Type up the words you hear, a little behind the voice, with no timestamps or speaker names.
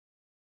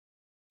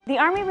The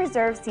Army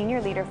Reserve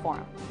Senior Leader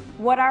Forum.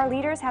 What our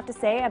leaders have to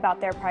say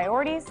about their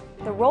priorities,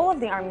 the role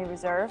of the Army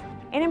Reserve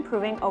in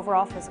improving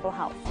overall physical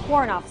health.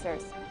 Warrant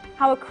officers.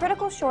 How a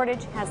critical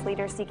shortage has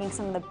leaders seeking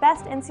some of the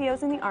best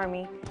NCOs in the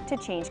Army to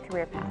change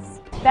career paths.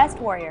 Best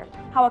warrior.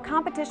 How a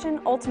competition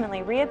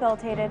ultimately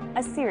rehabilitated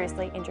a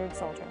seriously injured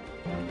soldier.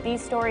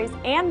 These stories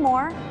and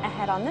more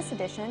ahead on this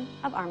edition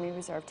of Army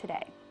Reserve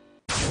Today.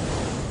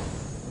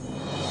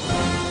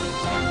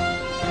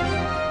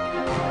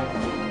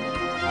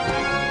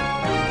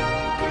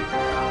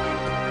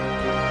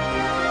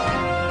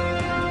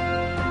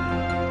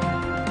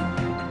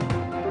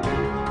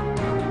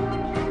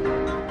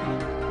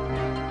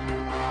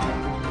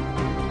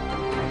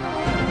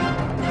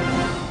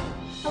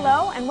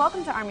 Hello and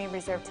welcome to Army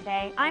Reserve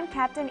Today. I'm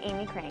Captain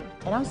Amy Crane.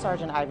 And I'm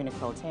Sergeant Ivy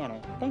Nicole Tanner.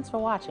 Thanks for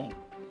watching.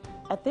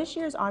 At this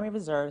year's Army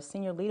Reserve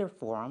Senior Leader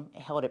Forum,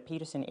 held at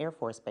Peterson Air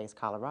Force Base,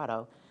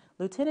 Colorado,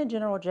 Lieutenant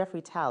General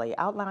Jeffrey Talley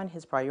outlined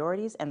his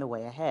priorities and the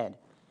way ahead.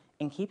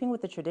 In keeping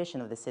with the tradition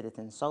of the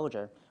citizen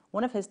soldier,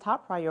 one of his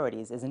top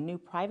priorities is a new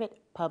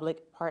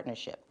private-public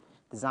partnership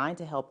designed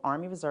to help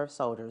Army Reserve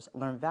soldiers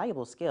learn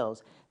valuable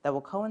skills that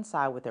will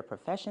coincide with their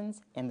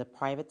professions in the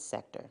private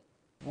sector.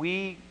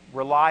 We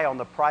rely on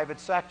the private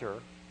sector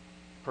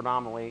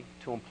predominantly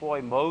to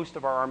employ most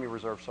of our Army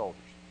Reserve soldiers.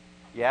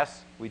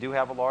 Yes, we do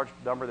have a large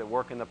number that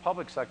work in the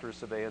public sector as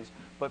civilians,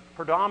 but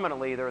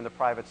predominantly they're in the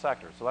private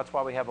sector. So that's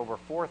why we have over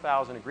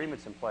 4,000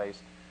 agreements in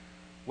place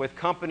with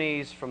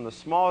companies from the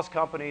smallest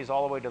companies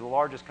all the way to the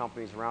largest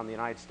companies around the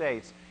United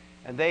States,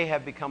 and they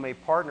have become a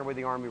partner with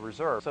the Army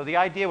Reserve. So the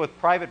idea with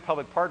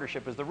private-public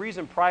partnership is the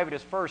reason private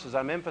is first is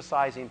I'm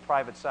emphasizing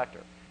private sector.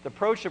 The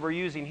approach that we're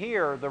using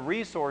here, the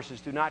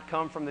resources do not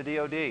come from the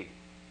DoD.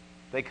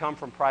 They come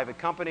from private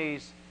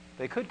companies.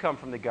 They could come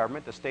from the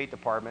government, the State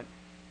Department.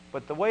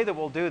 But the way that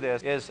we'll do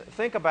this is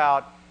think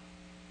about,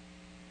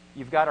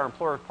 you've got our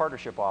Employer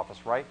Partnership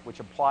Office, right,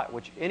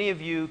 which any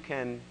of you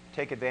can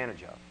take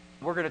advantage of.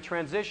 We're going to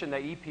transition the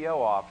EPO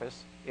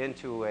office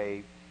into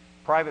a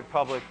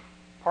private-public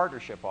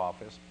partnership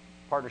office,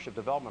 partnership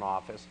development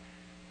office,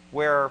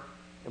 where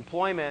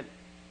employment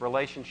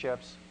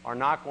relationships are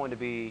not going to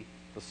be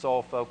the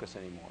sole focus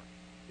anymore.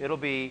 It'll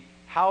be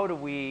how do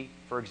we,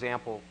 for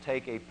example,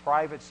 take a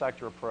private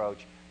sector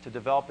approach to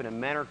developing a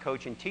mentor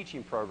coaching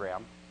teaching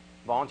program,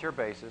 volunteer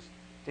basis,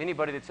 to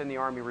anybody that's in the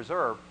Army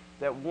Reserve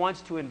that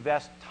wants to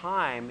invest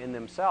time in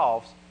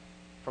themselves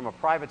from a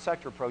private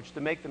sector approach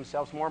to make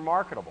themselves more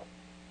marketable.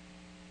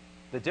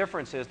 The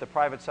difference is the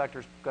private sector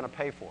is going to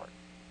pay for it.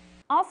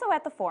 Also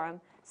at the forum,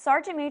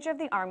 Sergeant Major of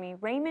the Army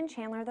Raymond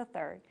Chandler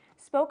III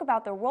spoke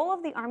about the role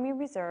of the Army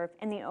Reserve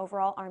in the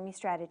overall Army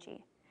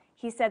strategy.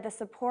 He said the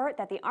support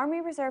that the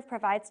Army Reserve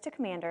provides to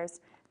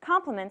commanders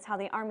complements how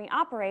the Army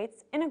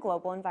operates in a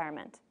global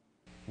environment.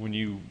 When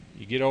you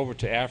get over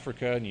to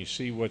Africa and you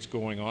see what's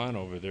going on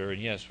over there,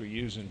 and yes, we're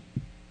using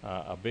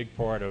a big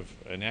part of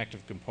an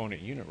active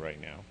component unit right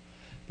now,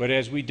 but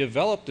as we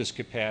develop this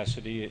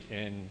capacity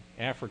in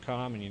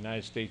AFRICOM and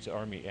United States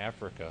Army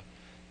Africa,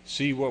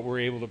 see what we're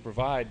able to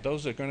provide,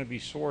 those are going to be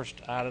sourced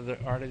out of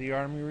the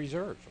Army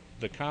Reserve.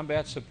 The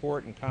combat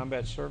support and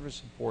combat service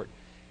support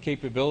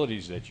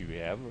capabilities that you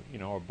have,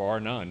 are bar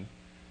none.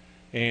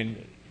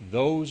 And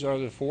those are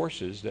the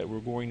forces that we're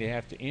going to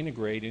have to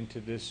integrate into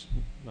this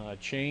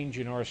change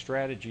in our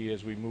strategy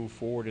as we move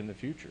forward in the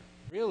future.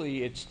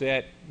 Really, it's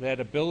that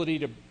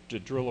ability to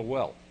drill a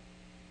well,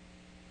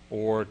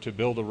 or to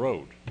build a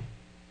road,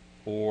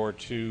 or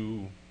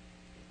to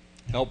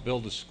help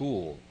build a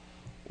school,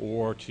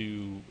 or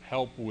to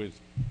help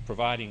with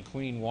providing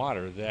clean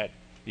water that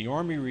the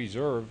Army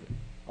Reserve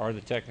are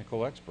the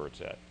technical experts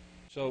at.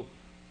 So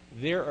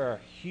there are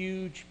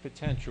huge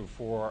potential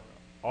for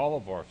all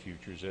of our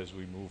futures as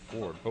we move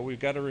forward, but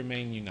we've got to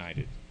remain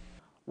united.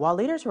 While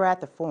leaders were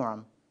at the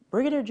forum,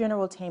 Brigadier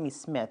General Tammy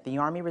Smith, the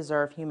Army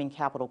Reserve Human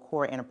Capital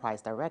Corps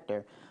Enterprise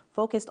Director,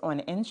 focused on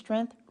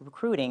in-strength,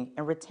 recruiting,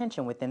 and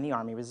retention within the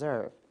Army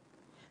Reserve.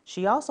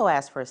 She also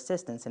asked for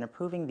assistance in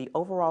improving the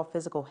overall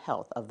physical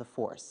health of the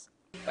force.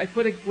 I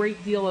put a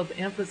great deal of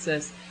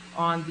emphasis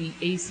on the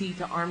AC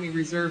to Army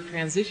Reserve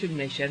transition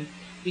mission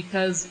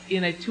because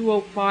in a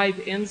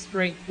 205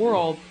 end-strength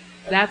world,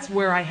 that's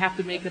where I have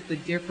to make up the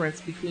difference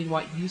between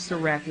what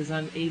USAREC is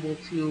unable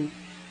to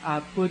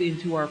put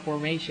into our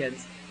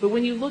formations. But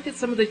when you look at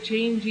some of the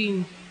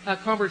changing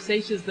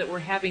conversations that we're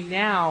having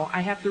now,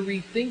 I have to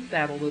rethink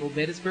that a little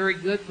bit. It's very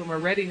good from a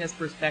readiness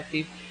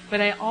perspective,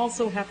 but I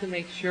also have to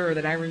make sure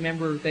that I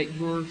remember that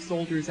your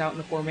soldiers out in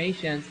the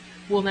formations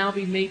will now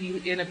be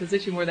maybe in a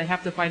position where they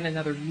have to find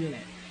another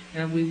unit.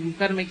 And we've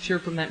got to make sure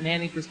from that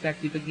manning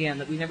perspective, again,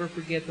 that we never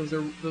forget those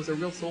are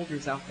real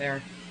soldiers out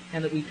there,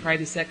 and that we try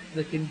to set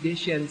the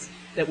conditions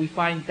that we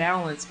find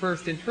balance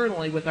first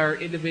internally with our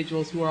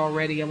individuals who are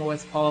already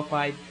MOS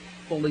qualified,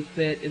 fully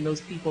fit, and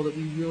those people that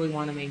we really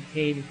want to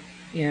maintain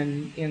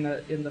in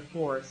the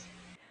force.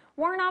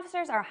 Warrant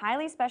officers are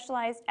highly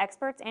specialized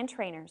experts and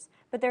trainers,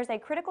 but there's a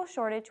critical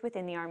shortage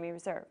within the Army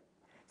Reserve.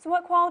 So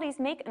what qualities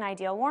make an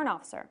ideal warrant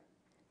officer?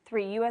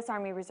 3 U.S.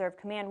 Army Reserve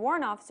Command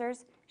warrant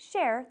officers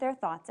share their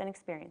thoughts and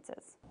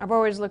experiences. I've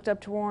always looked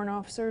up to warrant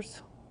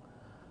officers.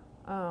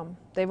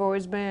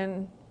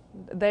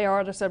 They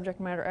are the subject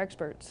matter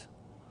experts.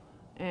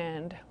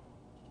 And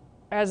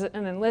as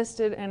an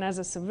enlisted and as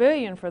a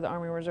civilian for the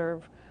Army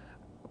Reserve,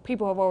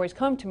 people have always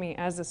come to me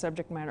as the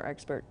subject matter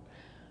expert.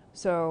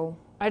 So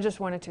I just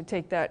wanted to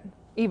take that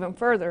even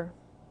further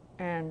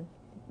and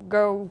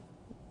go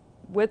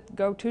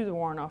to the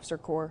Warrant Officer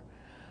Corps.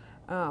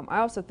 I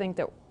also think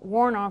that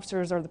warrant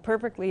officers are the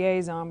perfect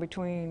liaison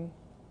between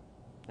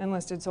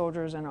enlisted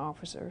soldiers and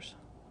officers.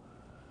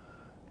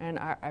 And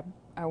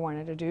I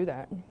wanted to do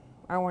that.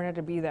 I wanted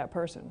to be that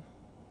person.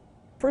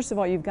 First of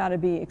all, you've got to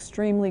be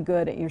extremely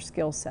good at your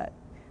skill set.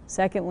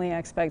 Secondly, I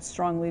expect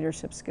strong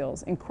leadership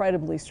skills,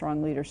 incredibly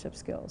strong leadership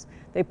skills.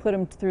 They put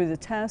them through the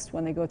test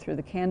when they go through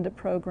the candidate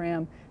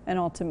program and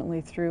ultimately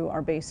through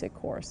our basic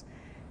course.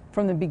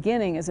 From the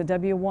beginning, as a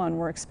W-1,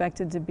 we're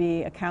expected to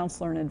be a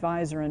counselor and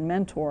advisor and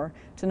mentor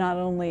to not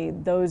only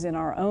those in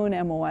our own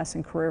MOS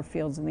and career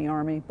fields in the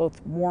Army,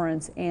 both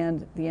warrants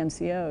and the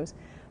NCOs,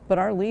 but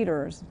our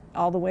leaders,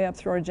 all the way up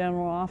through our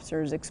general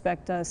officers,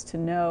 expect us to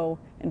know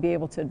and be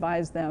able to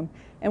advise them.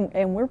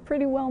 And we're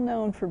pretty well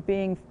known for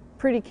being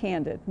pretty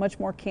candid, much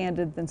more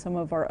candid than some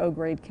of our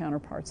O-grade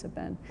counterparts have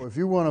been. If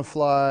you want to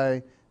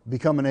fly,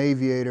 become an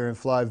aviator and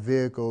fly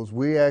vehicles,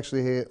 we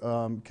actually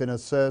can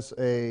assess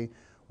a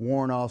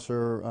warrant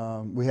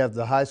officer. We have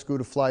the high school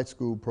to flight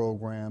school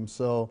program,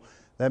 so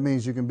that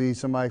means you can be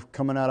somebody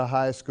coming out of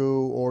high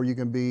school, or you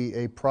can be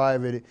a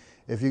private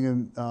if you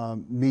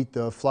can meet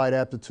the flight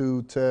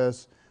aptitude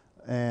test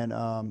and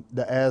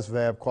the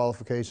ASVAB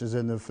qualifications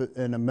and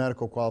the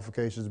medical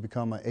qualifications to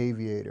become an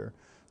aviator.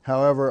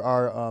 However,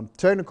 our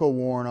technical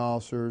warrant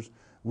officers,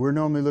 we're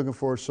normally looking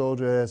for a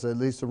soldier that has at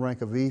least the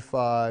rank of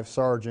E5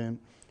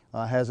 sergeant,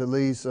 has at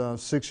least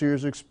 6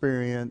 years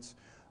experience,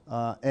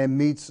 and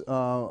meets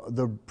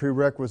the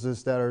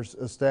prerequisites that are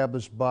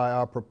established by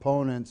our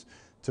proponents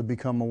to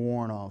become a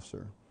warrant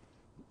officer.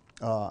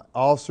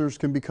 Officers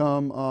can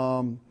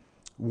become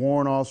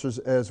warrant officers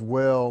as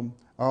well.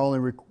 Our only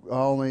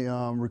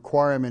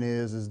requirement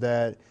is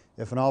that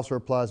if an officer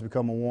applies to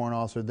become a warrant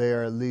officer, they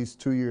are at least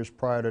 2 years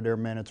prior to their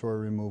mandatory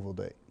removal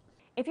date.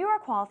 If you are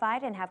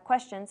qualified and have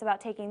questions about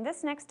taking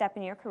this next step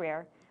in your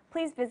career,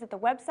 please visit the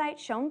website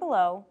shown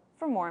below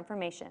for more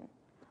information.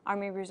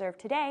 Army Reserve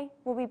Today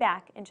will be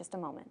back in just a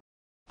moment.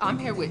 I'm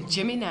here with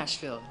Jimmy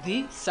Nashville,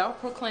 the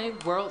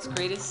self-proclaimed world's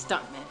greatest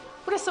stuntman.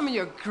 What are some of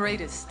your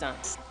greatest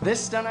stunts?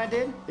 This stunt I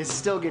did is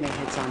still getting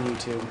hits on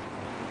YouTube.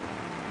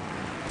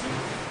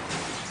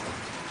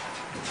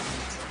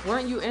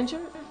 Weren't you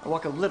injured? I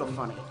walk a little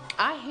funny.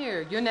 I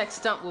hear your next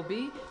stunt will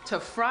be to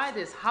fry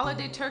this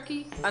holiday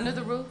turkey under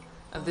the roof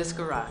of this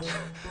garage.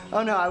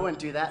 Oh no, I wouldn't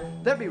do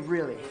that. That'd be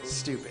really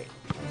stupid.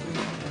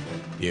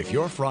 If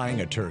you're frying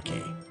a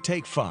turkey,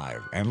 take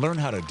 5 and learn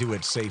how to do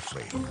it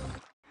safely.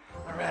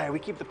 All right, we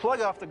keep the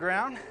plug off the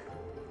ground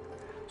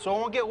so it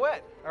won't get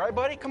wet. All right,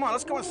 buddy? Come on,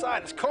 let's go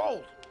inside. It's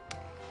cold.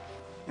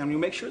 And we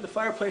make sure the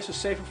fireplace is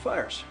safe for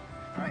fires.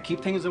 All right,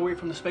 keep things away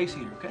from the space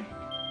heater, okay?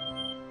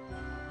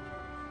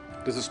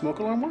 Does the smoke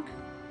alarm work?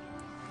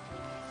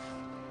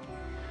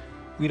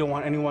 We don't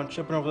want anyone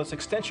tripping over this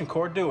extension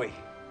cord, do we?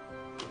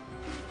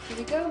 Here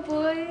we go,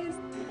 boys.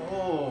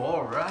 Oh,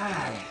 all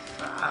right.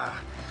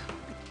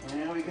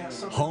 And we got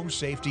something. Home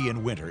safety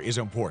in winter is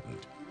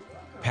important.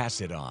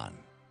 Pass it on.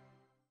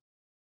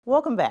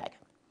 Welcome back.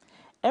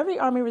 Every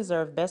Army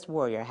Reserve Best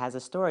Warrior has a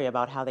story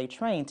about how they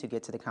trained to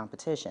get to the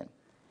competition.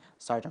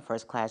 Sergeant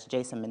First Class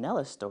Jason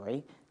Manella's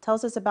story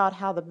tells us about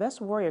how the Best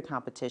Warrior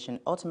competition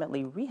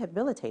ultimately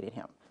rehabilitated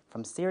him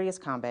from serious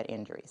combat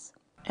injuries.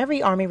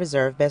 Every Army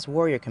Reserve Best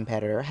Warrior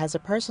competitor has a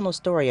personal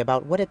story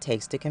about what it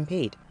takes to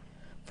compete.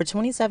 For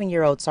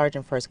 27-year-old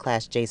Sergeant First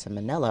Class Jason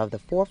Manella of the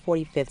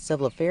 445th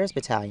Civil Affairs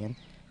Battalion,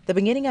 the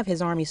beginning of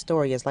his Army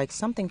story is like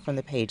something from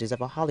the pages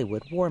of a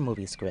Hollywood war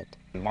movie script.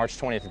 March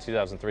 20th of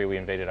 2003, we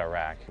invaded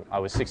Iraq. I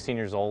was 16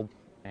 years old,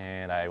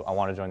 and I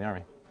wanted to join the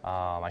Army.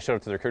 I showed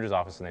up to the recruiter's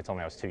office, and they told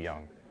me I was too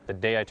young. The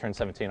day I turned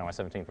 17, on my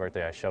 17th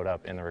birthday, I showed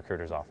up in the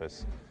recruiter's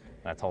office,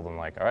 and I told them,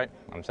 like, all right,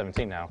 I'm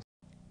 17 now.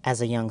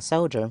 As a young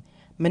soldier,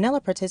 Manella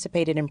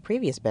participated in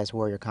previous Best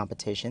Warrior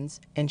competitions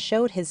and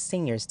showed his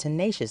seniors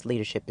tenacious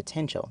leadership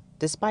potential,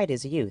 despite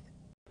his youth.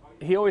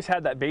 He always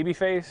had that baby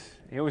face.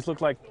 He always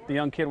looked like the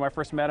young kid. When I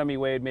first met him, he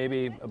weighed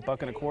maybe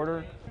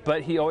 $1.25.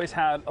 But he always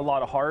had a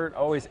lot of heart,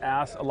 always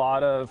asked a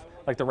lot of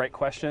like the right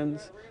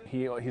questions.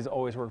 He's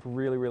always worked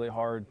really, really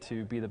hard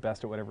to be the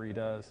best at whatever he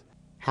does.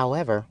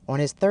 However, on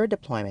his third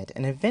deployment,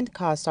 an event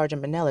caused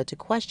Sergeant Manella to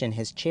question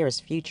his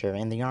cherished future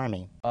in the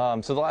Army.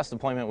 So the last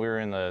deployment, we were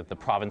in the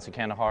province of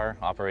Kandahar,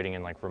 operating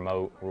in like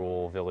remote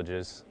rural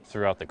villages.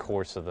 Throughout the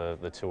course of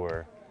the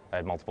tour, I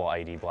had multiple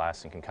IED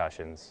blasts and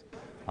concussions.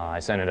 I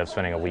ended up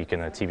spending a week in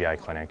the TBI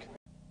clinic.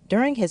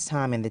 During his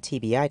time in the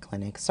TBI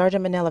clinic,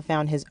 Sergeant Manella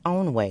found his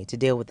own way to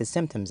deal with the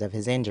symptoms of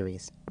his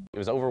injuries. It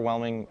was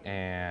overwhelming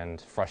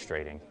and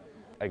frustrating.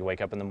 I'd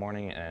wake up in the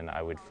morning and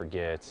I would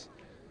forget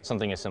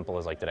something as simple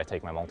as like, did I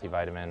take my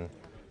multivitamin?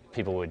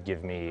 People would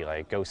give me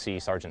like, go see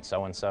Sergeant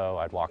so-and-so.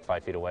 I'd walk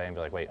 5 feet away and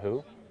be like, wait,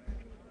 who?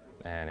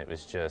 and it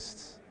was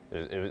just,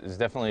 it was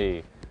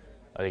definitely,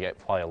 I think,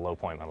 probably a low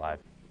point in my life.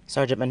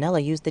 Sergeant Manella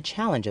used the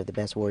challenge of the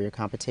Best Warrior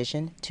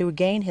competition to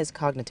regain his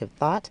cognitive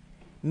thought,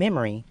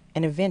 memory,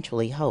 and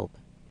eventually hope.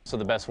 So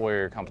the Best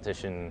Warrior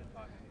competition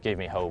gave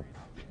me hope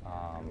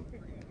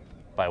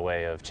by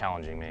way of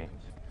challenging me.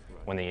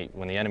 When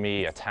the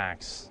enemy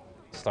attacks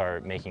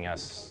start making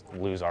us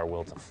lose our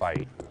will to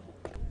fight,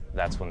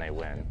 that's when they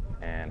win.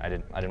 And I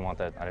didn't want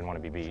that. I didn't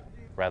want to be beat.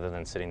 Rather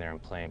than sitting there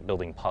and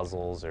building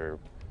puzzles or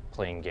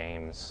playing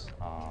games,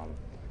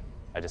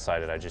 I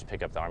decided I'd just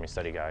pick up the Army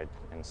Study Guide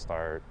and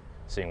start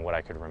seeing what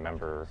I could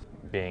remember.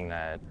 Being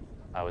that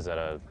I was at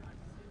a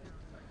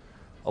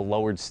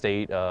lowered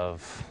state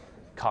of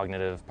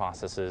cognitive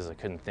processes, I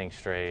couldn't think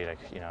straight.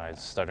 I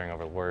was stuttering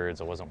over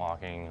words. I wasn't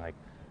walking. I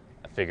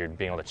figured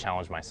being able to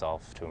challenge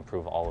myself to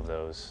improve all of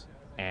those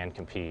and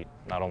compete,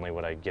 not only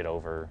would I get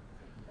over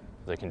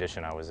the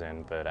condition I was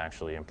in, but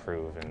actually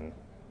improve and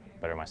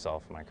better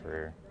myself in my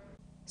career.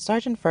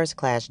 Sergeant First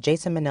Class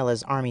Jason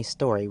Manella's Army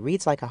story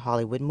reads like a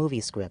Hollywood movie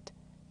script,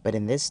 but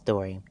in this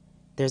story,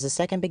 there's a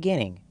second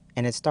beginning,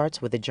 and it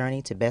starts with the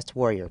journey to Best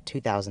Warrior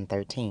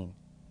 2013.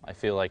 I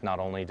feel like not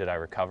only did I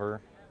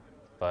recover,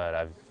 but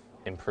I've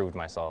improved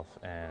myself,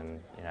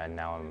 and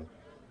now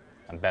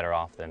I'm better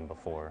off than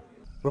before.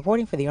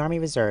 Reporting for the Army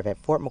Reserve at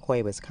Fort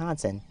McCoy,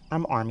 Wisconsin,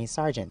 I'm Army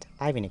Sergeant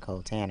Ivy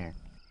Nicole Tanner.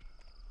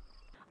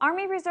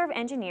 Army Reserve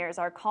engineers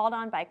are called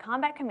on by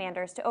combat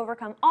commanders to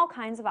overcome all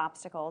kinds of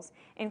obstacles,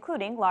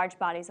 including large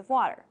bodies of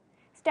water.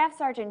 Staff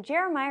Sergeant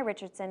Jeremiah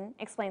Richardson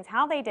explains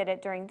how they did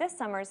it during this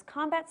summer's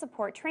combat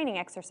support training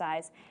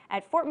exercise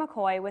at Fort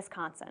McCoy,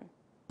 Wisconsin.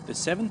 The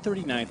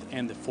 739th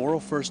and the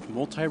 401st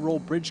Multi-Role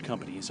Bridge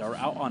Companies are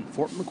out on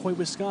Fort McCoy,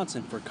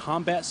 Wisconsin for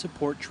Combat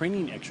Support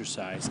Training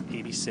Exercise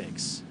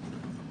 86.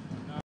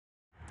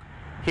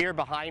 Here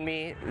behind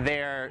me,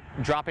 they're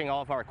dropping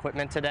all of our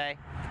equipment today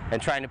and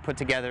trying to put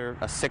together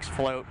a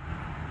 6-float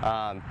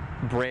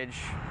bridge,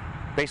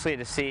 basically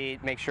to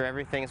make sure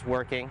everything's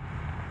working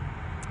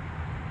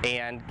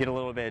and get a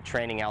little bit of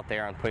training out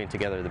there on putting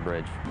together the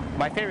bridge.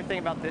 My favorite thing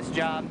about this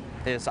job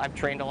is I've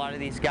trained a lot of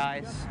these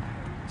guys,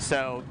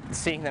 so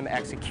seeing them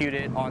execute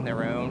it on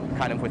their own,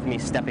 kind of with me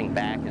stepping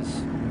back, is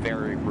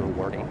very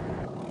rewarding.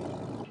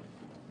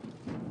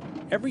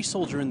 Every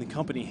soldier in the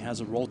company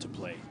has a role to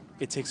play.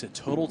 It takes a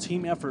total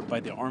team effort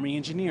by the Army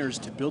engineers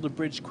to build a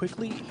bridge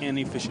quickly and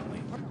efficiently.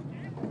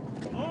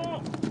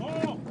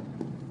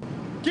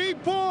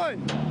 Keep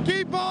pulling!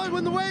 Keep pulling!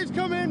 When the waves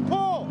come in,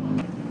 pull!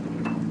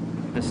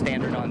 The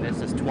standard on this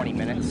is 20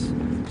 minutes,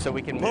 so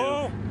we can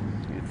move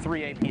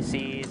 3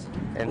 APCs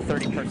and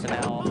 30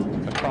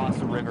 personnel across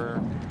the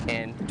river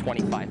in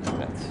 25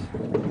 minutes.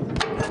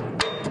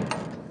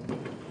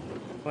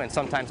 And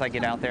sometimes I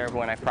get out there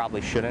when I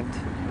probably shouldn't.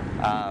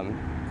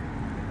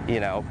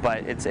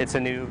 But it's a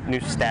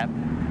new step.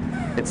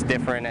 It's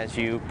different as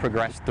you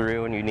progress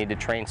through, and you need to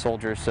train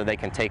soldiers so they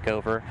can take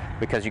over,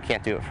 because you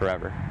can't do it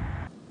forever.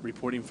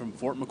 Reporting from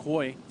Fort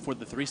McCoy for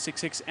the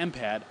 366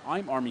 MPAD,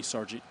 I'm Army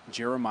Sergeant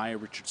Jeremiah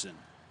Richardson.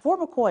 Fort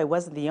McCoy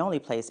wasn't the only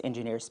place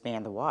engineers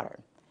spanned the water.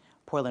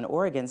 Portland,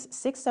 Oregon's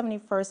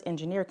 671st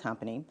Engineer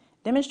Company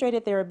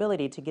demonstrated their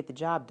ability to get the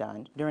job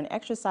done during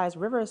Exercise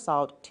River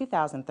Assault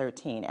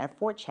 2013 at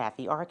Fort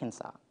Chaffee,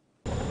 Arkansas.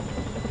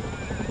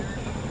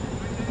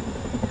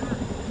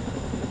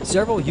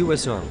 Several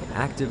U.S. Army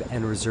active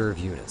and reserve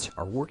units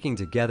are working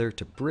together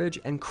to bridge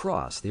and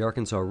cross the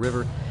Arkansas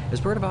River as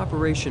part of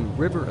Operation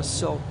River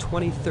Assault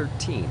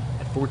 2013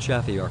 at Fort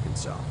Chaffee,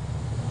 Arkansas.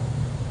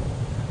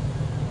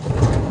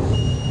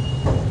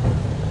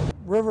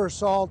 River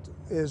Assault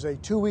is a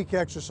 2-week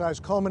exercise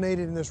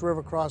culminated in this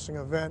river crossing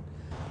event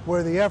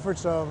where the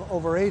efforts of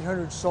over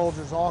 800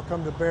 soldiers all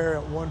come to bear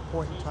at one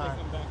point in time.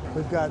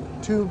 We've got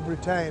 2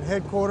 battalion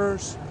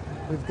headquarters,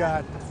 we've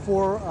got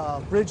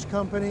 4 bridge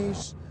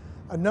companies,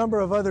 a number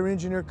of other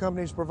engineer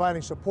companies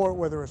providing support,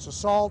 whether it's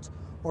assault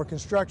or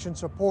construction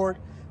support.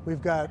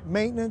 We've got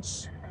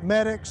maintenance,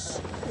 medics,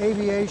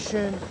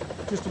 aviation,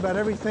 just about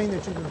everything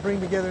that you can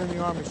bring together in the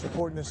Army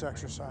supporting this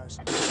exercise.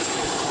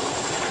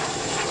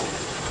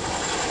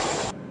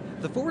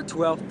 The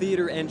 412th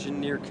Theater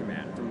Engineer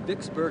Command from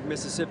Vicksburg,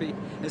 Mississippi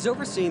has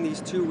overseen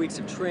these 2 weeks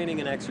of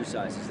training and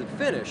exercises that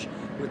finish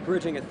with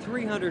bridging a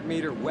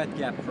 300-meter wet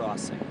gap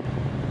crossing.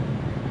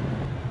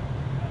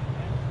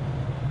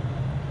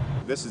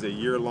 This is a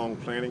year-long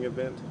planning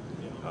event.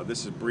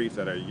 This is briefed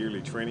at our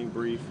yearly training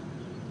brief.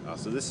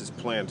 So this is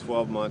planned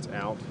 12 months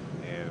out,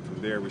 and from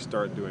there we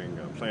start doing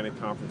planning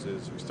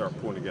conferences, we start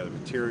pulling together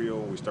material,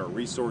 we start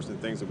resourcing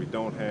things that we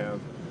don't have.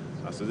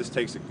 So this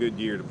takes a good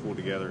year to pull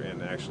together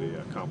and actually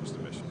accomplish the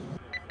mission.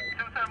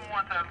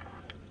 2717.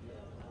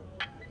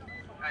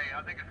 Hey,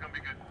 I think it's going to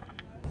be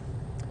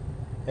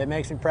good. It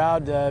makes me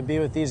proud to be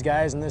with these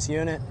guys in this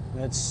unit.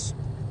 It's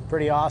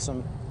pretty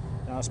awesome.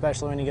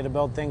 Especially when you get to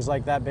build things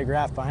like that big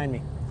raft behind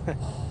me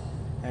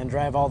and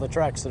drive all the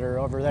trucks that are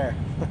over there.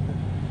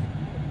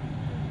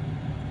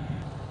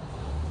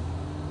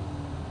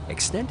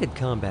 Extended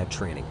combat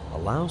training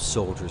allows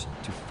soldiers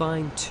to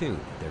fine-tune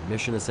their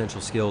mission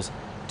essential skills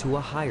to a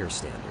higher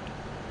standard.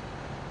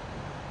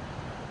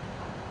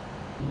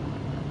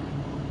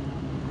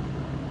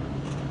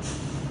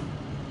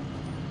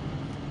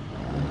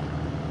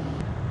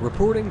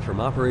 Reporting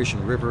from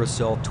Operation River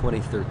Assault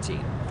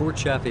 2013, Fort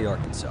Chaffee,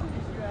 Arkansas,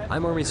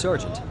 I'm Army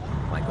Sergeant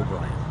Mike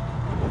O'Brien.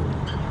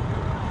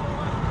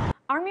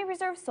 Army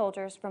Reserve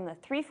soldiers from the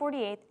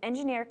 348th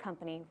Engineer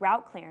Company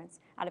Route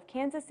Clearance out of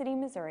Kansas City,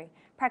 Missouri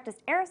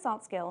practiced air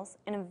assault skills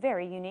in a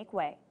very unique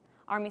way.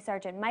 Army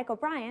Sergeant Mike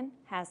O'Brien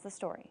has the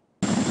story.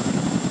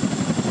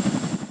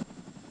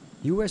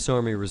 U.S.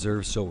 Army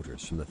Reserve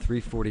soldiers from the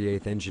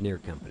 348th Engineer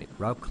Company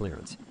Route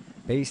Clearance,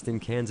 based in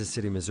Kansas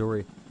City,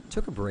 Missouri,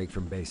 took a break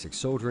from basic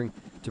soldiering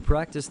to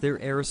practice their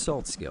air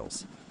assault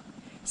skills.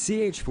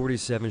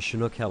 CH-47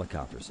 Chinook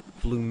helicopters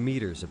flew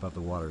meters above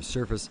the water's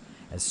surface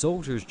as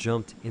soldiers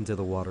jumped into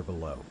the water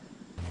below.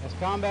 As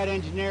combat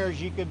engineers,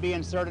 you could be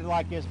inserted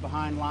like this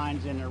behind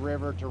lines in a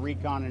river to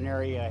recon an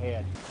area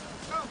ahead.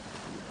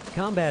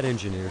 Combat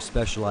engineers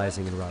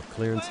specializing in route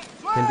clearance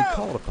can be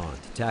called upon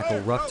to tackle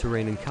rough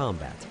terrain in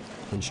combat,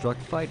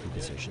 construct fighting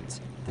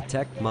positions,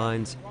 detect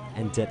mines,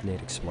 and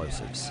detonate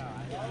explosives.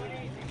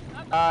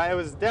 It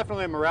was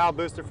definitely a morale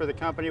booster for the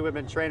company. We've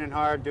been training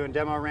hard, doing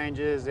demo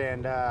ranges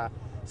and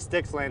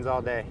sticks lanes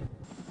all day.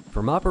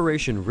 From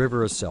Operation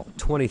River Assault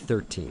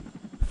 2013,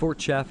 Fort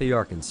Chaffee,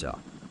 Arkansas,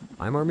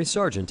 I'm Army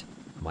Sergeant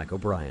Mike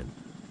O'Brien.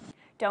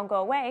 Don't go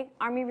away.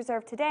 Army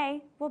Reserve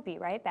Today will be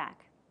right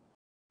back.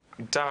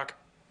 Doc,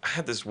 I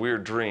had this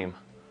weird dream.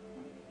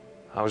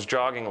 I was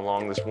jogging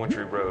along this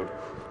wintry road,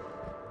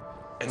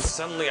 and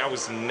suddenly I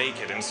was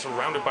naked and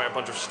surrounded by a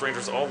bunch of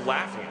strangers all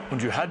laughing. And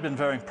you had been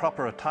wearing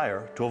proper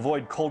attire to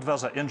avoid cold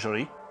weather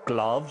injury,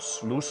 gloves,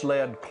 loose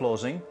layered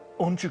clothing,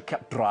 and you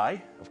kept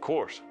dry? Of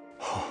course.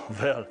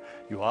 Well,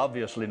 you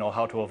obviously know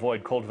how to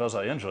avoid cold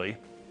weather injury.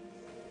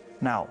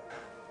 Now,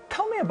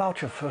 tell me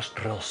about your first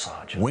drill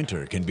sergeant.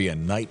 Winter can be a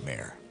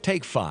nightmare.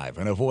 Take 5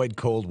 and avoid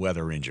cold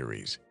weather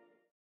injuries.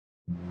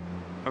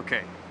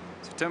 Okay,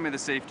 so tell me the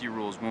safety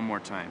rules one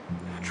more time.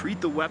 Treat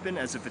the weapon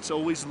as if it's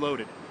always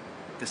loaded.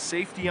 The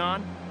safety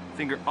on,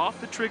 finger off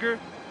the trigger,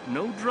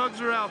 no drugs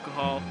or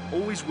alcohol,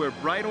 always wear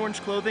bright orange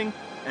clothing,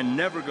 and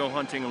never go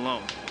hunting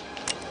alone.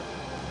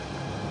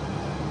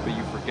 But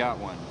you forgot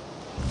one.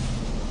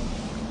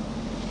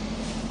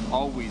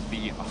 Always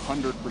be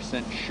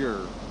 100%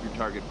 sure your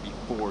target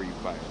before you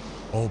fire.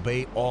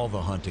 Obey all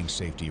the hunting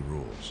safety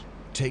rules.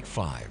 Take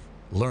 5,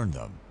 learn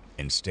them,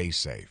 and stay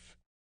safe.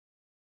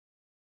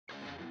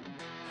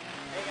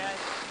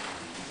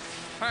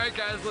 All right,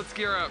 guys, let's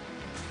gear up.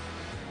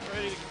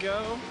 Ready to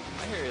go?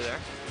 I hear you there.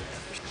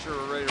 Sure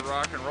we're ready to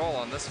rock and roll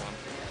on this one.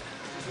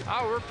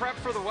 Oh, we're prepped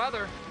for the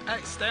weather. Hey,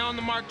 stay on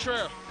the marked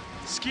trail.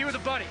 Ski with a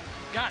buddy.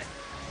 Got it.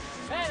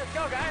 Hey, let's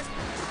go, guys.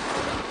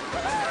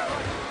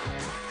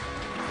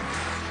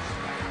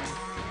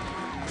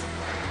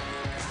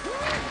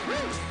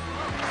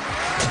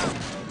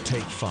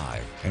 Take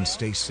 5 and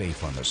stay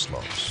safe on the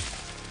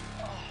slopes.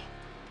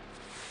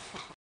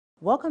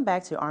 Welcome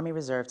back to Army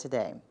Reserve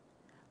Today.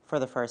 For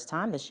the first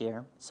time this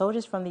year,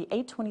 soldiers from the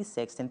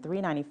 826th and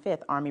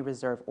 395th Army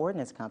Reserve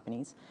Ordnance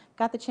Companies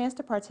got the chance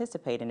to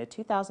participate in the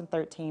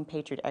 2013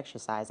 Patriot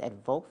exercise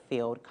at Volk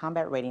Field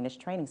Combat Readiness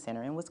Training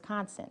Center in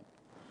Wisconsin.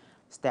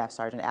 Staff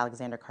Sergeant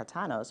Alexander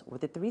Cartanos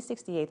with the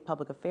 368th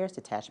Public Affairs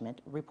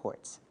Detachment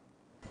reports.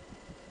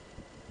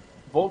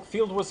 Volk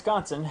Field,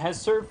 Wisconsin has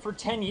served for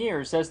 10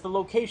 years as the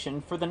location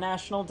for the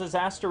National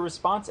Disaster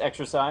Response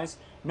Exercise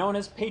known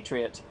as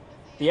Patriot.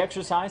 The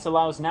exercise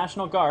allows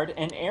National Guard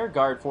and Air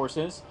Guard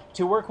forces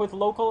to work with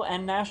local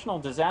and national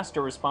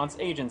disaster response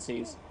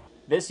agencies.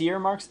 This year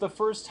marks the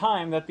first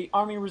time that the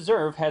Army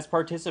Reserve has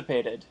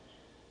participated.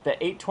 The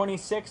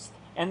 826th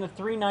and the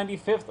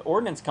 395th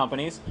Ordnance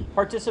Companies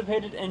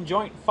participated in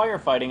joint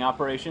firefighting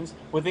operations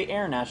with the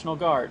Air National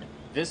Guard.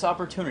 This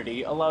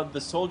opportunity allowed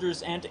the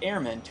soldiers and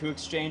airmen to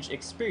exchange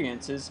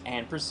experiences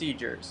and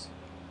procedures.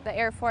 The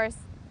Air Force,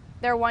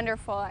 they're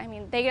wonderful. I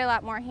mean, they get a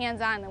lot more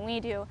hands-on than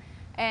we do,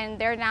 and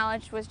their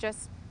knowledge was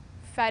just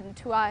fed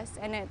to us,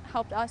 and it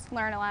helped us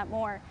learn a lot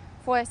more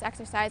for this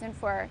exercise and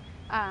for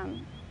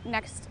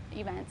next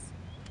events.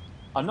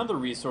 Another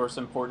resource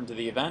important to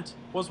the event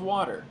was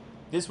water.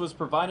 This was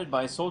provided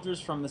by soldiers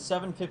from the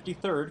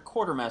 753rd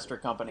Quartermaster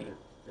Company.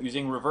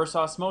 Using reverse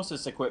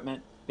osmosis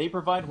equipment, they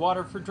provide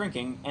water for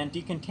drinking and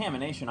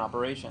decontamination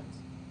operations.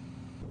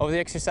 Over the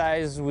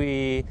exercise,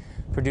 we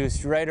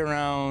produced right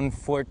around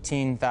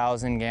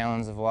 14,000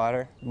 gallons of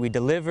water. We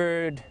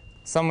delivered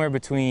somewhere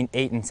between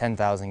 8,000 and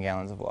 10,000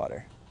 gallons of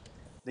water.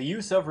 The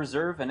use of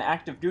reserve and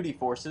active duty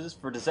forces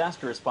for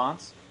disaster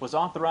response was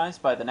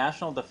authorized by the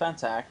National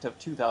Defense Act of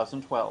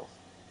 2012.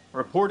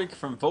 Reporting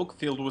from Volk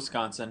Field,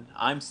 Wisconsin,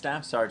 I'm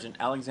Staff Sergeant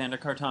Alexander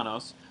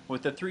Cartanos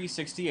with the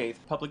 368th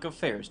Public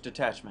Affairs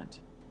Detachment.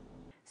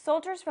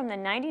 Soldiers from the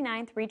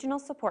 99th Regional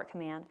Support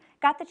Command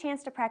got the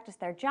chance to practice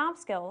their job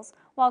skills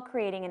while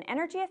creating an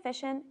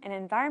energy-efficient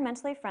and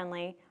environmentally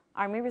friendly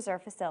Army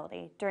Reserve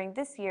facility during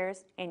this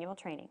year's annual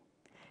training.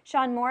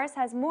 Sean Morris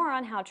has more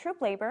on how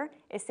troop labor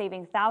is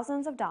saving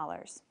thousands of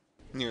dollars.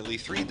 Nearly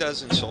 3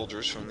 dozen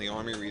soldiers from the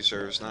Army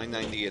Reserve's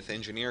 990th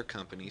Engineer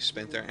Company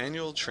spent their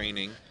annual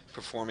training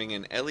performing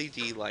an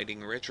LED lighting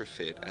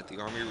retrofit at the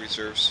Army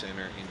Reserve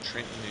Center in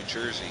Trenton, New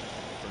Jersey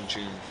from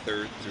June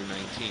 3rd through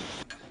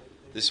 19th.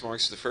 This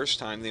marks the first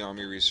time the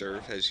Army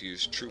Reserve has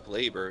used troop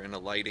labor in a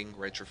lighting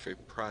retrofit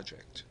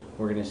project.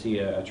 We're going to see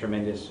a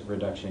tremendous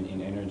reduction in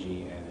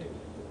energy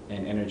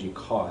and energy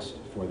cost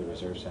for the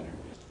Reserve Center.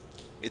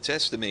 It's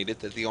estimated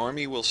that the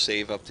Army will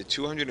save up to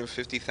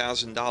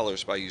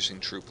 $250,000 by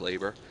using troop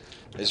labor,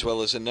 as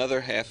well as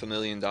another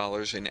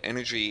 $500,000 in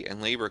energy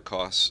and labor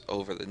costs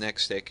over the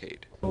next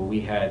decade.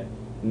 We had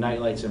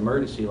nightlights,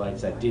 emergency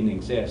lights that didn't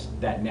exist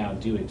that now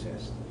do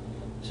exist.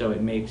 So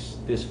it makes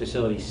this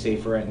facility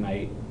safer at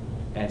night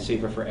and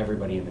safer for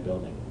everybody in the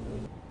building.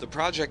 The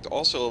project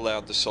also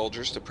allowed the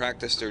soldiers to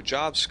practice their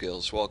job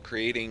skills while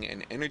creating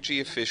an energy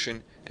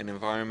efficient and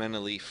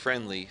environmentally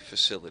friendly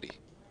facility.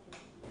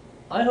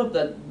 I hope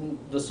that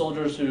the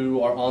soldiers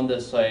who are on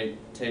this site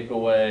take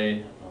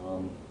away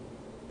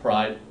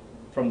pride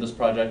from this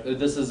project.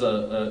 This is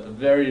a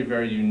very,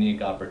 very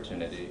unique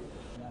opportunity.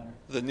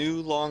 The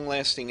new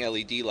long-lasting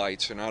LED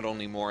lights are not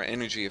only more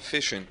energy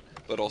efficient,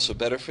 but also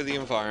better for the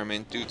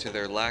environment due to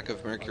their lack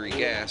of mercury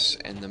gas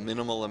and the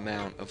minimal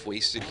amount of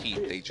wasted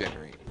heat they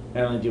generate.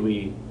 Not only do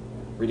we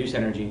reduce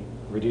energy,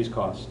 reduce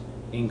cost,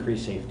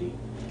 increase safety,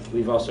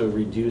 we've also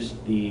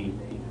reduced the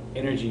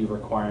energy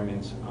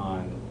requirements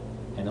on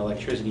and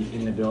electricity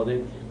in the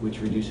building, which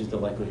reduces the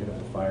likelihood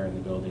of a fire in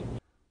the building.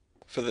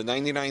 For the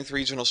 99th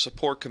Regional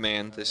Support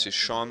Command, this is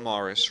Sean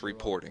Morris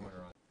reporting.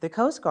 The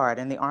Coast Guard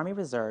and the Army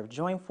Reserve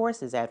joined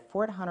forces at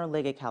Fort Hunter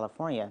Liggett,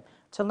 California,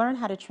 to learn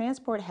how to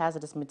transport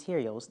hazardous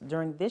materials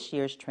during this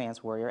year's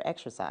Trans Warrior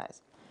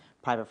exercise.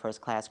 Private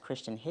First Class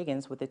Christian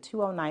Higgins with the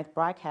 209th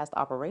Broadcast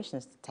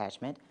Operations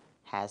Detachment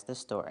has the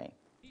story.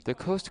 The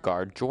Coast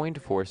Guard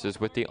joined forces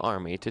with the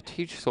Army to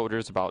teach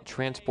soldiers about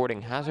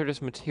transporting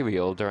hazardous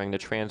material during the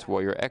Trans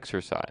Warrior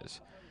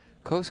exercise.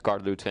 Coast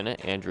Guard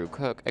Lieutenant Andrew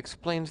Cook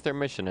explains their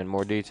mission in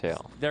more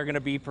detail. They're going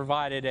to be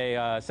provided a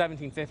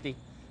 1750.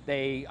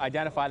 They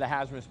identify the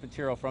hazardous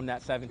material from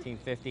that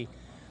 1750.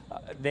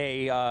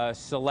 They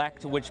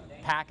select which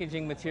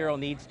packaging material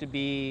needs to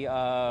be,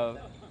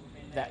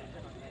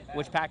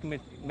 which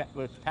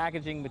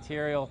packaging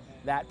material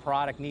that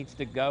product needs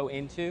to go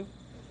into.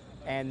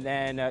 And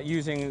then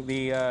using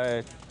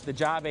the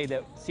job aid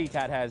that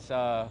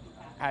CTAT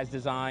has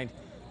designed,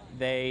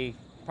 they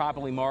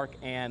properly mark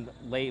and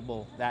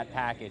label that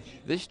package.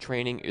 This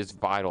training is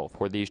vital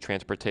for these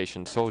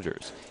transportation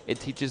soldiers. It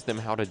teaches them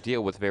how to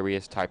deal with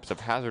various types of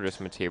hazardous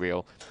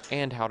material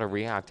and how to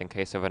react in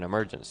case of an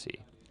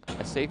emergency.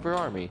 A safer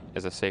Army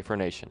is a safer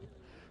nation.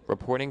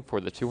 Reporting for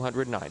the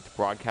 209th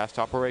Broadcast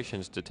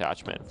Operations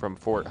Detachment from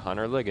Fort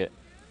Hunter Liggett,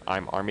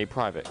 I'm Army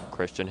Private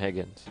Christian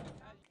Higgins.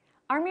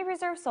 Army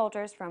Reserve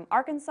soldiers from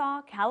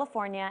Arkansas,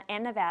 California,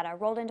 and Nevada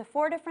rolled into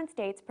 4 different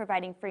states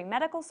providing free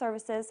medical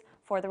services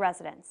for the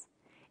residents.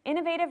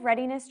 Innovative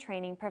readiness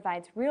training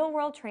provides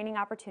real-world training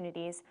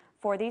opportunities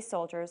for these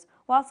soldiers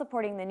while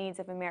supporting the needs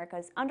of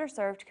America's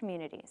underserved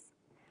communities.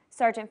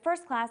 Sergeant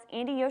First Class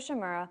Andy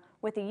Yoshimura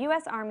with the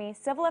U.S. Army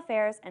Civil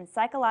Affairs and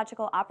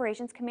Psychological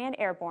Operations Command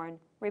Airborne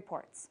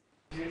reports.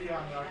 Duty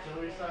on the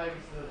artillery side is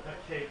the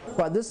duct tape.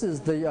 Right, this is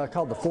the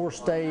called the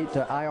 4-state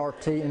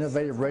IRT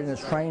Innovative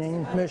Readiness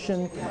Training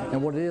Mission,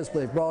 and what it is,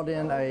 they've brought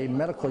in a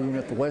medical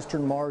unit, the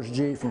Western Mars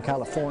G from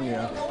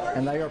California,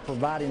 and they are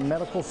providing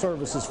medical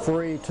services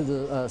free to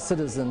the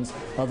citizens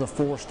of the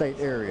 4-state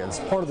areas.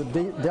 Part of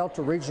the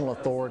Delta Regional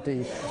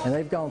Authority, and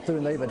they've gone through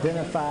and they've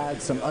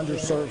identified some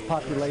underserved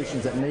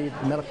populations that need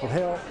medical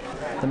help.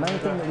 The main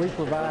thing that we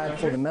provide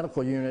for the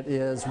medical unit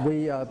is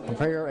we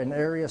prepare an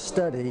area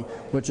study,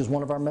 which is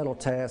one of our mental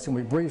tasks, and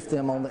we brief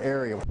them on the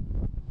area.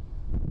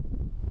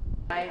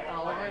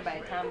 All over by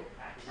the time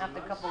after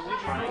a couple of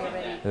weeks we're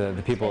ready.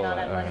 The people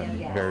are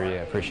very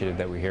appreciative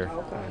that we're here.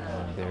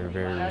 They're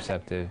very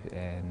receptive,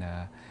 and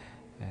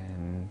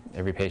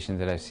every patient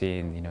that I've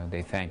seen, you know,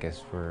 they thank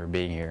us for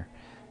being here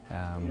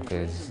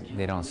because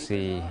they don't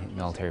see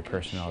military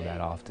personnel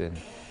that often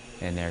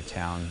in their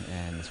town,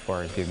 and as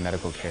far as giving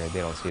medical care, they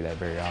don't see that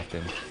very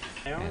often.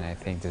 And I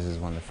think this is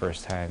one of the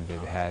first times they've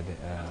had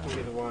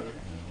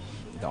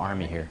the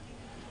Army here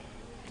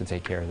to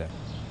take care of them.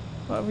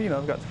 You know,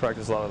 I've got to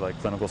practice a lot of like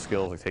clinical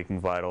skills, like taking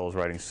vitals,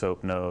 writing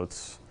SOAP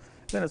notes.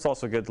 Then it's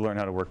also good to learn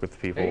how to work with the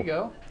people. There you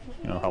go.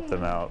 You know, help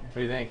them out. What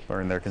do you think?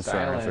 Learn their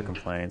concerns, their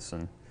complaints,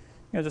 and you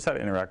know, just how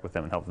to interact with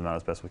them and help them out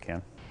as best we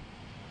can.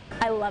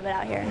 I love it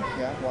out here.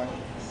 Yeah, why?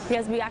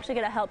 Because we actually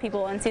get to help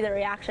people and see their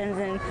reactions,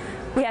 and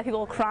we have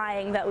people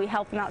crying that we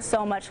help them out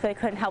so much because they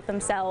couldn't help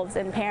themselves,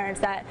 and parents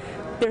that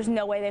there's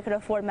no way they could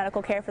afford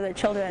medical care for their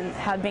children,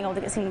 being able to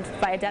get seen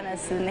by a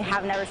dentist, and they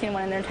have never seen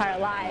one in their entire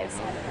lives.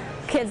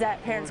 Kids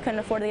that parents couldn't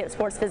afford to get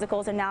sports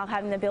physicals and now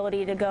having the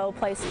ability to go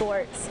play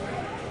sports,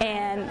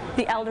 and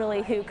the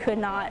elderly who could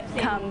not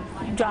come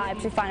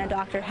drive to find a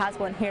doctor has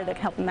one here that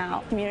can help them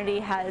out. The community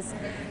has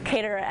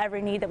catered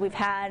every need that we've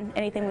had.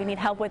 Anything we need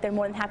help with, they're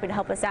more than happy to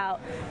help us out.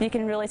 You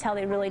can really tell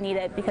they really need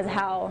it because of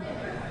how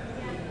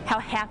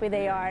happy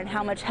they are and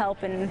how much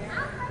help, and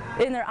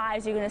in their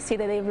eyes you're going to see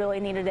that they really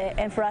needed it.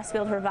 And for us to be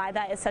able to provide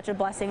that is such a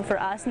blessing for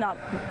us, not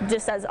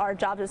just as our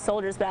jobs as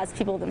soldiers, but as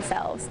people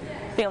themselves.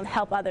 Being able to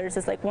help others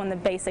is like one of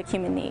the basic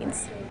human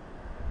needs.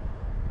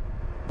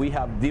 We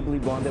have deeply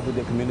bonded with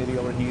the community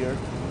over here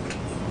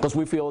because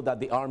we feel that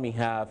the Army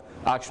have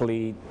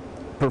actually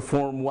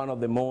performed one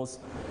of the most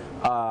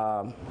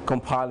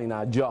compiling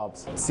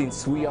jobs.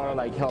 Since we are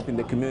like helping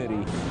the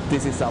community,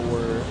 this is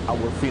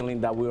our feeling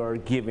that we are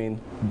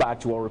giving back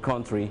to our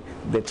country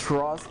the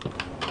trust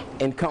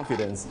and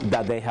confidence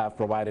that they have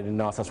provided in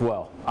us as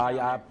well.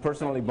 I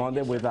personally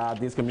bonded with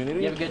this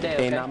community, You have a good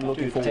day, and okay? I'm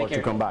looking forward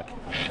to come back.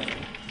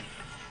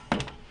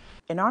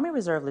 An Army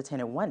Reserve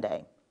lieutenant one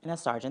day and a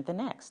sergeant the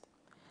next.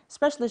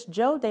 Specialist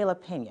Joe De La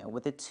Pena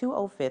with the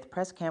 205th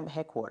Press Camp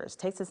Headquarters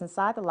takes us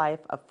inside the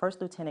life of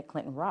First Lieutenant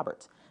Clinton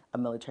Roberts, a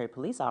military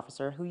police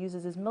officer who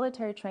uses his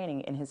military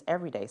training in his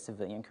everyday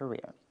civilian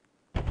career.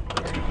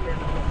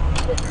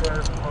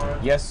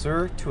 Yes,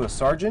 sir, to a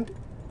sergeant?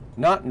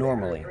 Not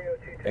normally,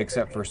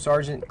 except for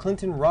Sergeant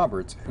Clinton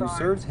Roberts, who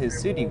serves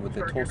his city with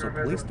the Tulsa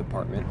Police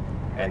Department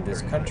and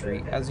this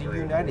country as a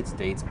United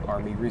States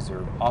Army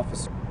Reserve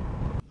officer.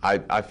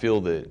 I feel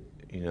that,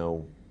 you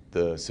know,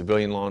 the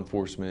civilian law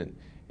enforcement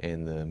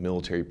and the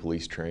military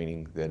police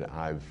training that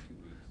I've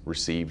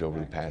received over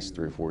the past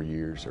 3 or 4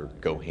 years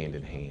go hand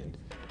in hand.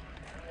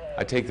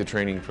 I take the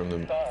training from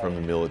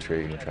the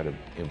military and try to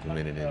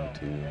implement it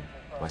into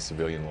my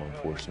civilian law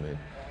enforcement,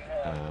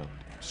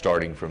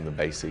 starting from the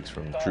basics,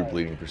 from troop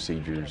leading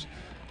procedures,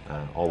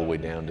 all the way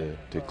down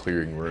to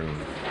clearing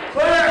room.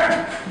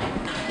 I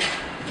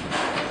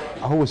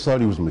always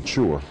thought he was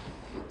mature,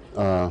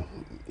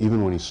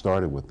 even when he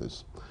started with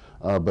us.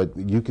 But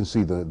you can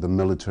see the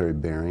military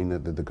bearing,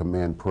 the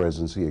command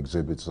presence he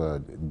exhibits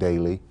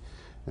daily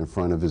in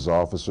front of his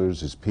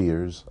officers, his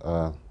peers,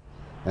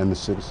 and the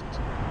citizens.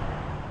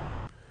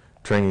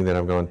 Training that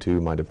I've gone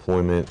to, my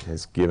deployment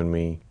has given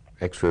me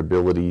extra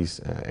abilities,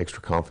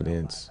 extra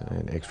confidence,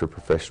 and extra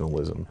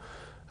professionalism.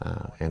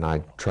 And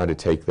I try to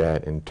take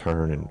that in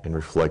turn and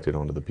reflect it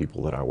onto the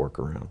people that I work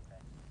around.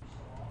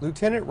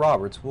 Lieutenant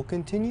Roberts will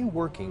continue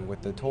working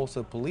with the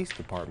Tulsa Police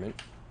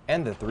Department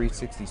and the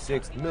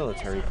 366th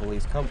Military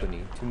Police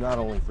Company to not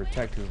only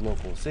protect his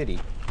local city,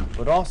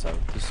 but also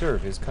to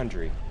serve his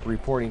country.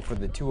 Reporting for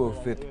the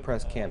 205th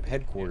Press Camp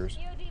Headquarters,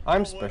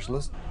 I'm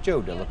Specialist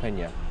Joe De La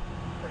Pena.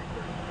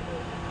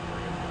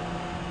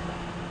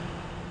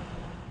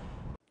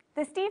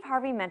 The Steve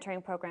Harvey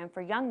Mentoring Program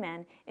for young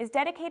men is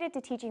dedicated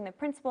to teaching the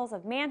principles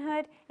of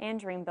manhood and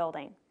dream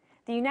building.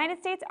 The United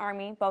States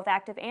Army, both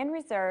active and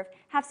reserve,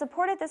 have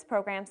supported this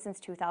program since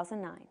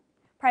 2009.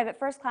 Private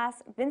First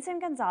Class Vincent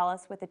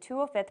Gonzalez with the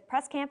 205th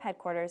Press Camp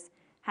Headquarters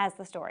has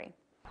the story.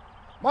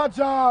 My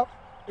job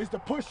is to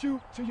push you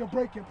to your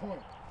breaking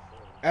point.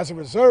 As a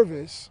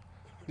reservist,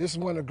 this is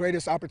one of the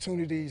greatest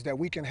opportunities that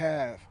we can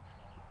have.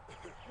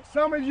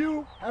 Some of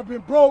you have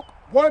been broke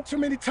one too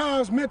many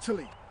times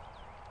mentally.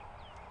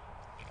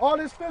 All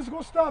this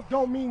physical stuff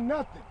don't mean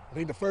nothing. I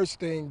think the first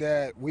thing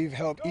that we've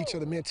helped each of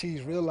the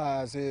mentees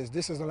realize is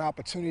this is an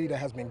opportunity that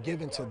has been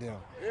given to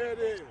them. Here it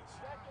is.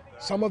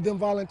 Some of them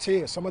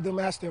volunteered, some of them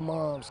asked their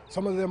moms,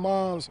 some of their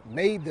moms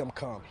made them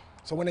come.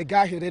 So when they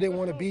got here, they didn't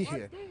want to be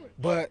here.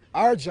 But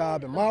our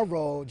job and my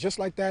role, just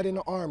like that in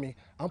the Army,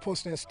 I'm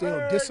supposed to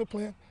instill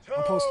discipline.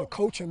 I'm supposed to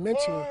coach and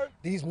mentor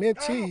these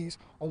mentees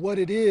on what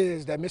it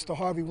is that Mr.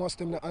 Harvey wants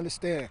them to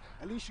understand.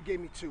 At least you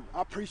gave me 2.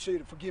 I appreciate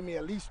it for giving me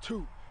at least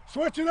 2.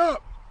 Switch it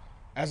up.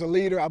 As a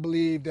leader, I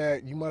believe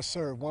that you must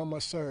serve, one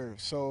must serve.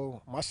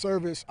 So my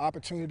service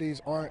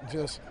opportunities aren't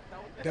just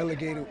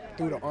delegated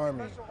through the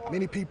Army.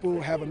 Many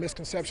people have a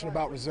misconception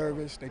about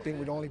reservists. They think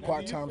we're the only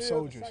part-time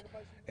soldiers.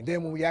 And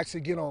then when we actually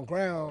get on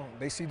ground,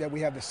 they see that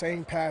we have the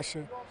same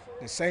passion,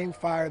 the same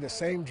fire, the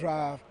same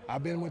drive.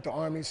 I've been with the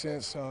Army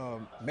since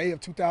May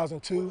of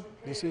 2002.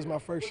 This is my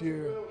first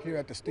year here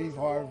at the Steve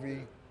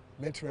Harvey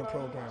Mentoring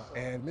Program.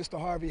 And Mr.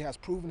 Harvey has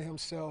proven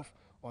himself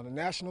on the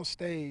national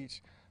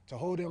stage to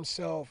hold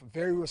himself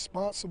very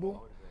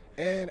responsible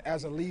and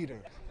as a leader.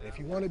 And if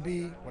you want to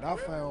be what I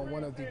found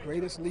one of the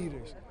greatest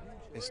leaders,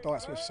 it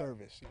starts with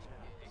service.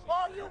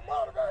 Are you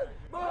motivated?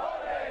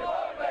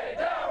 Motivate,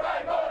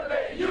 downright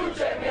motivate. You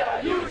check me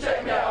out, you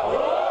check me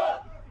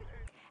out.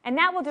 And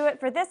that will do it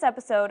for this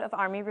episode of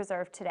Army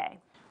Reserve Today.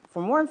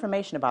 For more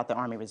information about the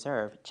Army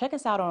Reserve, check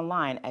us out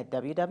online at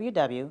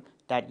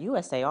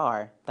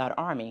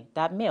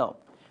www.usar.army.mil.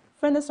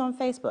 Friend us on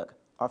Facebook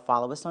or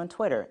follow us on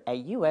Twitter at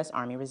U.S.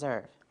 Army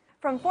Reserve.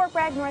 From Fort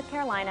Bragg, North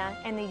Carolina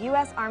and the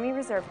U.S. Army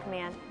Reserve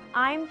Command,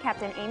 I'm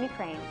Captain Amy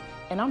Crane.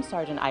 And I'm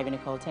Sergeant Ivy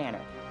Nicole Tanner.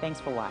 Thanks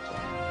for watching.